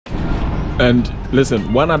And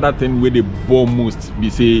listen, one other thing where they bore most, we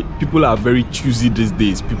say people are very choosy these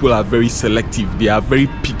days. People are very selective. They are very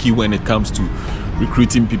picky when it comes to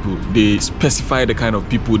recruiting people. They specify the kind of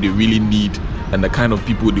people they really need and the kind of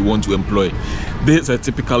people they want to employ. This is a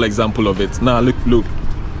typical example of it. Now look.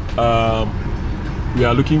 We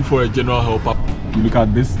are looking for a general helper. You look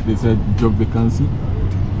at this. They said job vacancy.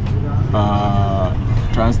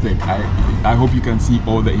 Transtech. I hope you can see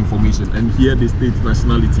all the information. And here they state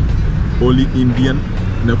nationality. Only Indian,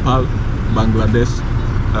 Nepal, Bangladesh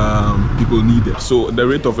people need it. So the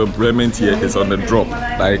rate of employment here is on the drop.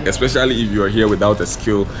 Like, especially if you are here without a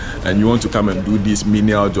skill and you want to come and do these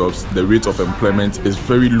menial jobs, the rate of employment is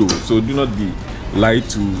very low. So do not be lied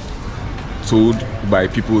to, told by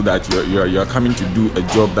people that you're coming to do a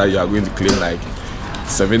job that you are going to claim like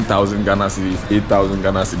 7,000 Ghana cedis, 8,000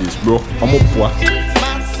 Ghana cedis, bro. I'm up for.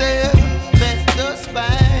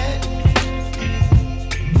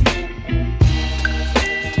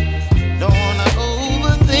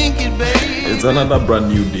 It's another brand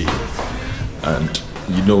new day, and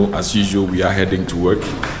you know, as usual, we are heading to work.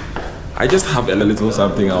 I just have a little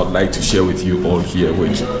something I would like to share with you all here,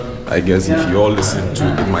 which I guess if you all listen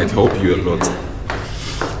to, it might help you a lot.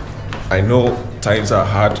 I know times are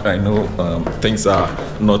hard. I know things are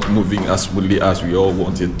not moving as smoothly as we all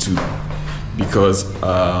wanted to, because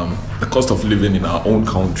the cost of living in our own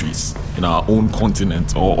countries, in our own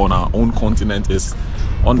continent, or on our own continent is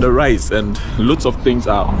on the rise, and lots of things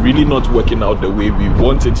are really not working out the way we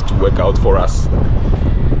want it to work out for us.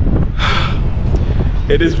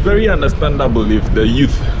 It is very understandable if the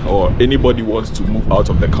youth or anybody wants to move out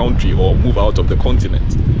of the country or move out of the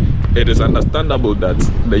continent. It is understandable that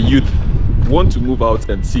the youth want to move out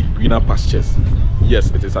and seek greener pastures.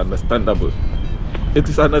 Yes, it is understandable. It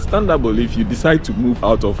is understandable if you decide to move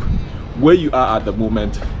out of where you are at the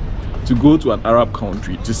moment to go to an Arab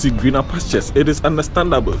country to seek greener pastures. It is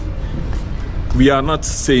understandable. We are not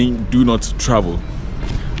saying do not travel,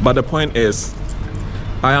 but the point is,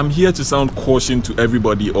 I am here to sound caution to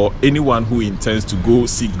everybody or anyone who intends to go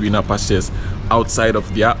seek greener pastures outside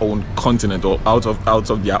of their own continent or out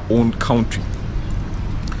of their own country.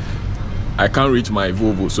 I can't reach my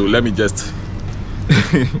Volvo, so let me just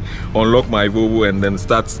unlock my Volvo and then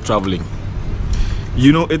start traveling.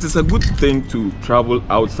 You know, it is a good thing to travel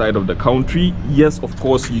outside of the country. Yes, of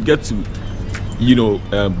course, you get to, you know,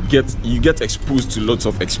 get exposed to lots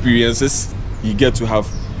of experiences. You get to have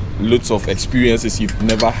lots of experiences you've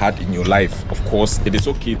never had in your life. Of course, it is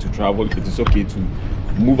okay to travel. It is okay to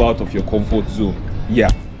move out of your comfort zone.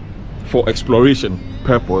 Yeah, for exploration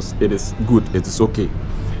purpose, it is good. It is okay.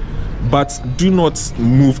 But do not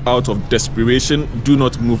move out of desperation. Do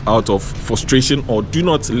not move out of frustration, or do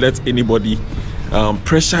not let anybody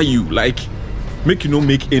pressure you. Like, make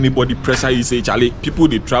anybody pressure you, say, Charlie, people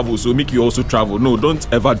they travel, so make you also travel. No,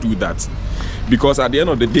 don't ever do that, because at the end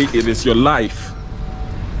of the day, it is your life.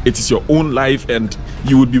 It is your own life, and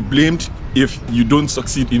you would be blamed if you don't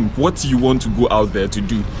succeed in what you want to go out there to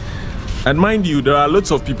do. And mind you, there are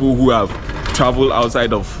lots of people who have traveled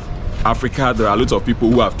outside of Africa. There are lots of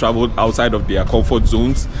people who have traveled outside of their comfort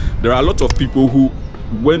zones. There are lots of people who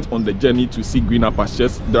went on the journey to see greener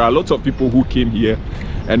pastures. There are lots of people who came here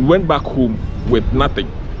and went back home with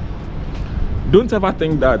nothing. Don't ever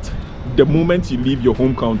think that the moment you leave your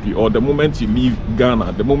home country, or the moment you leave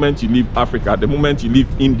Ghana, the moment you leave Africa, the moment you leave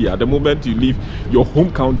India, the moment you leave your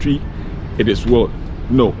home country, it is well.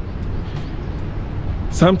 No.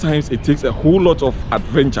 Sometimes it takes a whole lot of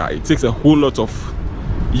adventure. It takes a whole lot of,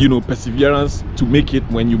 you know, perseverance to make it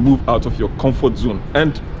when you move out of your comfort zone.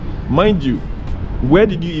 And mind you, where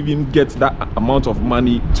did you even get that amount of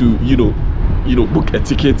money to, you know, book a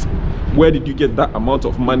ticket? Where did you get that amount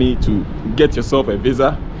of money to get yourself a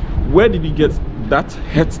visa? Where did you get that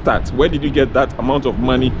head start? Where did you get that amount of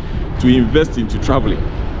money to invest into traveling?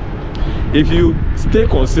 If you stay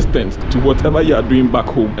consistent to whatever you are doing back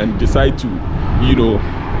home and decide to, you know,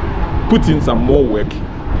 put in some more work,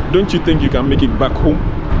 don't you think you can make it back home?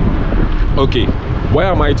 Okay, why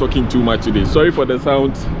am I talking too much today? Sorry for the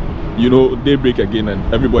sound. You know, daybreak again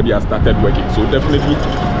and everybody has started working, so definitely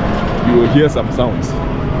you will hear some sounds.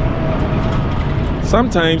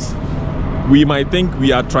 Sometimes we might think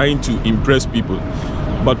we are trying to impress people,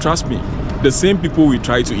 but trust me, the same people we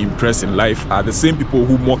try to impress in life are the same people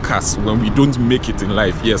who mock us when we don't make it in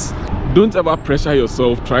life. Yes, don't ever pressure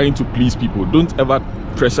yourself trying to please people. Don't ever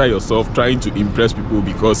pressure yourself trying to impress people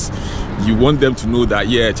because you want them to know that,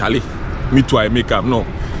 yeah, Charlie, me too, I make up. No,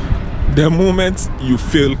 the moment you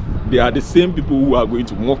fail, they are the same people who are going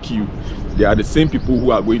to mock you, They are the same people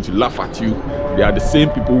who are going to laugh at you. They are the same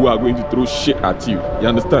people who are going to throw shit at you. You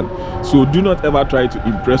understand? So do not ever try to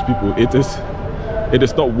impress people. It is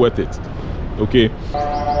not worth it. Okay?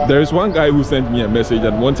 There is one guy who sent me a message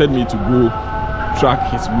and wanted me to go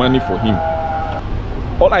track his money for him.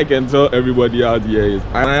 All I can tell everybody out here is,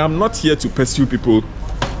 and I am not here to pursue people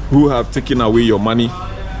who have taken away your money,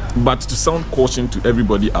 but to sound caution to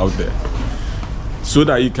everybody out there, so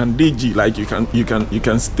that you can DG, like you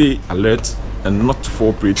can stay alert and not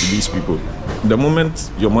fall prey to these people. The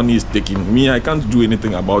moment your money is taken, I can't do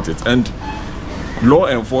anything about it, and law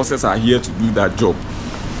enforcers are here to do that job.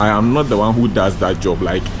 I am not the one who does that job,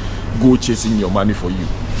 like go chasing your money for you.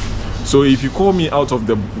 So if you call me out of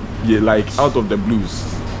the blues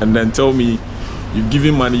and then tell me you've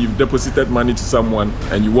given money, you've deposited money to someone,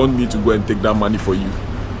 and you want me to go and take that money for you,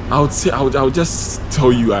 I'll just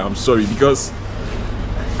tell you I am sorry, because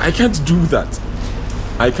I can't do that.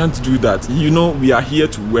 I can't do that. You know, we are here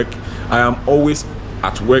to work. I am always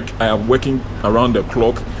at work. I am working around the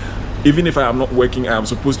clock. Even if I am not working, I am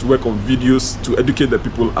supposed to work on videos to educate the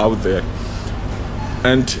people out there.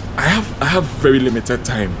 And I have very limited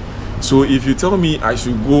time. So if you tell me I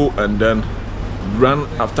should go and then run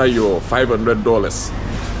after your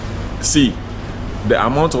 $500, see, the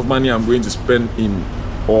amount of money I'm going to spend in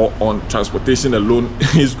or on transportation alone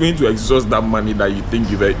is going to exhaust that money that you think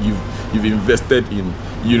you've invested in,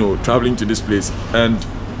 you know, traveling to this place. And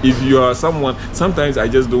if you are someone, sometimes I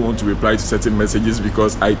just don't want to reply to certain messages,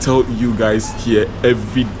 because I tell you guys here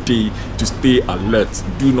every day to stay alert.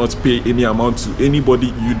 Do not pay any amount to anybody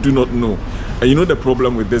you do not know. And you know the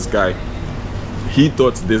problem with this guy, he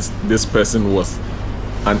thought this person was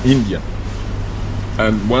an Indian,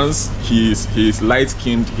 and once he is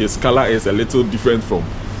light-skinned, his color is a little different from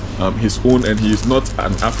his own, and he is not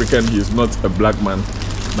an African, he is not a black man.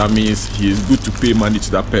 That means he is good to pay money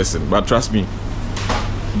to that person. But trust me,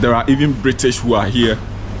 there are even British who are here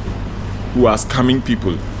who are scamming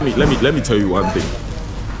people. Let me tell you one thing.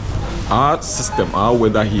 Our system, our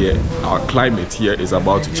weather here, our climate here is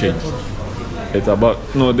about to change. It's about,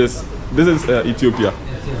 no, this is Ethiopia.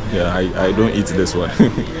 Yeah, I don't eat this one.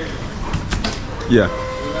 Yeah,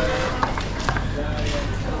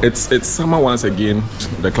 it's summer once again.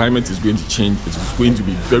 The climate is going to change. It's going to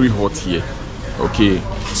be very hot here. Okay,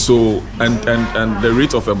 so and the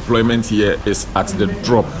rate of employment here is at the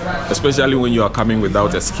drop, especially when you are coming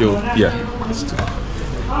without a skill. Yeah,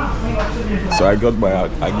 so I got my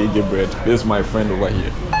agege bread. This is my friend over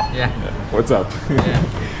here. Yeah. What's up?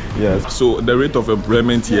 Yeah. Yeah, so the rate of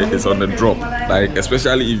employment here is on the drop, like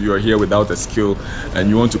especially if you are here without a skill and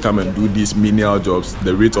you want to come and do these menial jobs.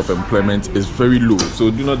 The rate of employment is very low.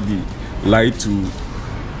 So do not be lied to,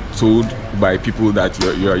 told by people that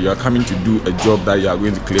you're coming to do a job that you are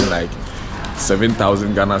going to claim like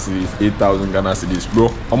 7,000 Ghana cedis, 8,000 Ghana cedis.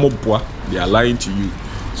 Bro, they are lying to you.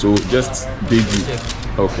 So just dig you.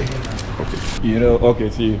 Okay. You know, okay,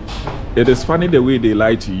 see, it is funny the way they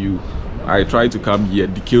lie to you. I try to come here,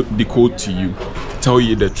 decode to you, tell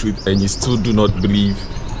you the truth, and you still do not believe.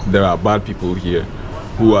 There are bad people here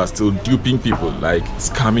who are still duping people, like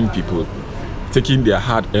scamming people, taking their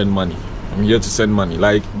hard-earned money. I'm here to send money.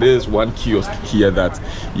 Like there's one kiosk here that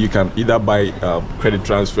you can either buy credit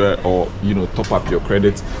transfer, or you know, top up your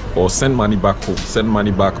credit, or send money back home, send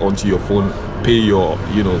money back onto your phone, pay your,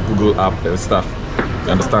 you know, Google app and stuff.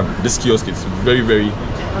 You understand? This kiosk is very, very,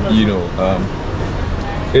 you know,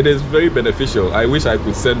 it is very beneficial. I wish I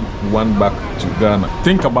could send one back to Ghana.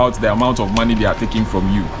 Think about the amount of money they are taking from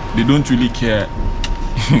you. They don't really care.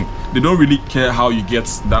 They don't really care how you get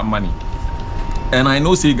that money. And I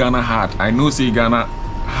know say Ghana hard.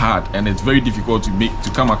 And it's very difficult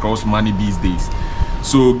to come across money these days.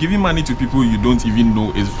 So giving money to people you don't even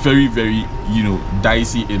know is very, very, you know,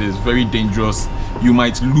 dicey. It is very dangerous. You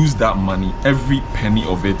might lose that money, every penny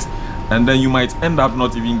of it. And then you might end up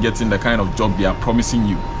not even getting the kind of job they are promising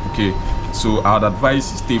you. Okay, so I'd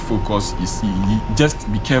advise you stay focused. You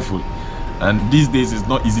just be careful. And these days it's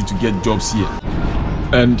not easy to get jobs here.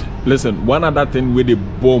 And listen, one other thing where they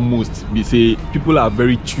bore most, we say people are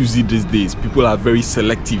very choosy these days. People are very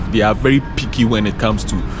selective. They are very picky when it comes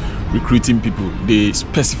to recruiting people. They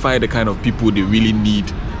specify the kind of people they really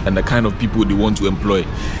need and the kind of people they want to employ.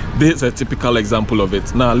 This is a typical example of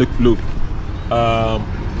it. Now look.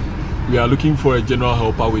 We are looking for a general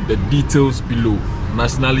helper with the details below.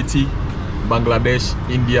 Nationality, Bangladesh,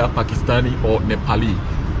 India, Pakistani or Nepali.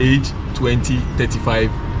 Age 20 to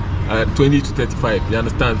 35. You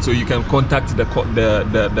understand? So you can contact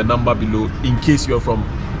the number below in case you're from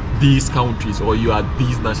these countries or you are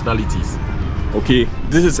these nationalities. Okay,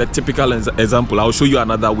 this is a typical example. I'll show you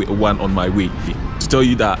another one on my way. To tell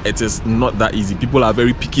you that it is not that easy. People are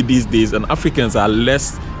very picky these days, and Africans are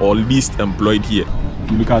less or least employed here.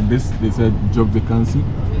 You look at this, they said job vacancy,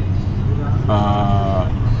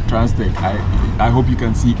 Transtech. I hope you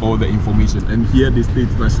can see all the information, and here they state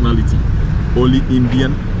nationality: only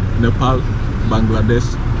Indian, Nepal, Bangladesh.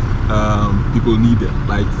 People need it,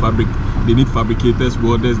 like they need fabricators,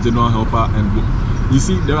 welders, general helper, and you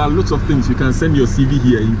see there are lots of things. You can send your CV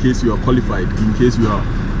here in case you are qualified, in case you are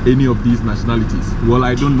any of these nationalities. Well,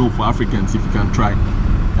 I don't know for Africans if you can try,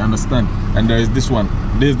 you understand. And there is this one,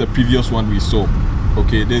 this is the previous one we saw.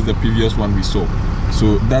 Okay, this is the previous one we saw.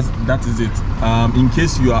 So that is it. In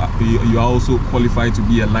case you are also qualified to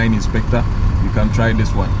be a line inspector, you can try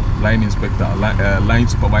this one, line inspector, line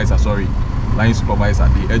supervisor, sorry, line supervisor.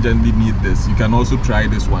 They urgently need this. You can also try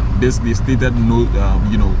this one. They stated no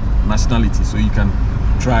nationality, so you can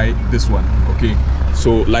try this one. Okay,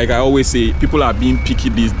 so like I always say, people are being picky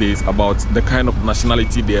these days about the kind of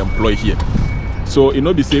nationality they employ here. So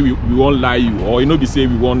be say we won't lie you, or be say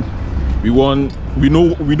we won't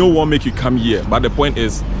make you come here. But the point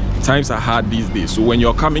is, times are hard these days. So when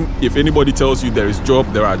you're coming, if anybody tells you there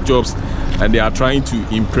are jobs, and they are trying to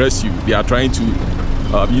impress you, they are trying to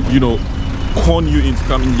con you into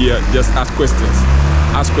coming here, just ask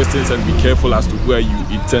questions and be careful as to where you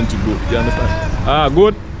intend to go. You understand?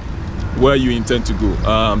 Good. Where you intend to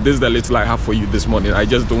go. This is the little I have for you this morning. I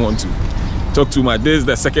just don't want to talk too much. This is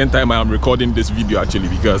the second time I am recording this video, actually,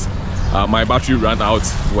 because my battery ran out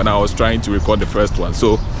when I was trying to record the first one.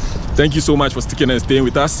 So thank you so much for sticking and staying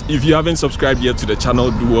with us. If you haven't subscribed yet to the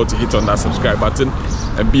channel, do well to hit on that subscribe button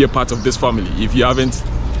and be a part of this family. If you haven't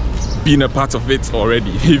been a part of it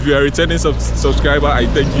already, if you are a returning subscriber, I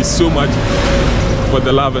thank you so much for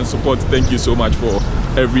the love and support. Thank you so much for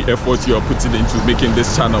every effort you are putting into making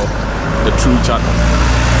this channel a true channel.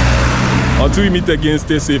 Until we meet again,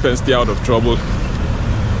 stay safe and stay out of trouble.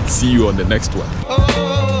 See you on the next one.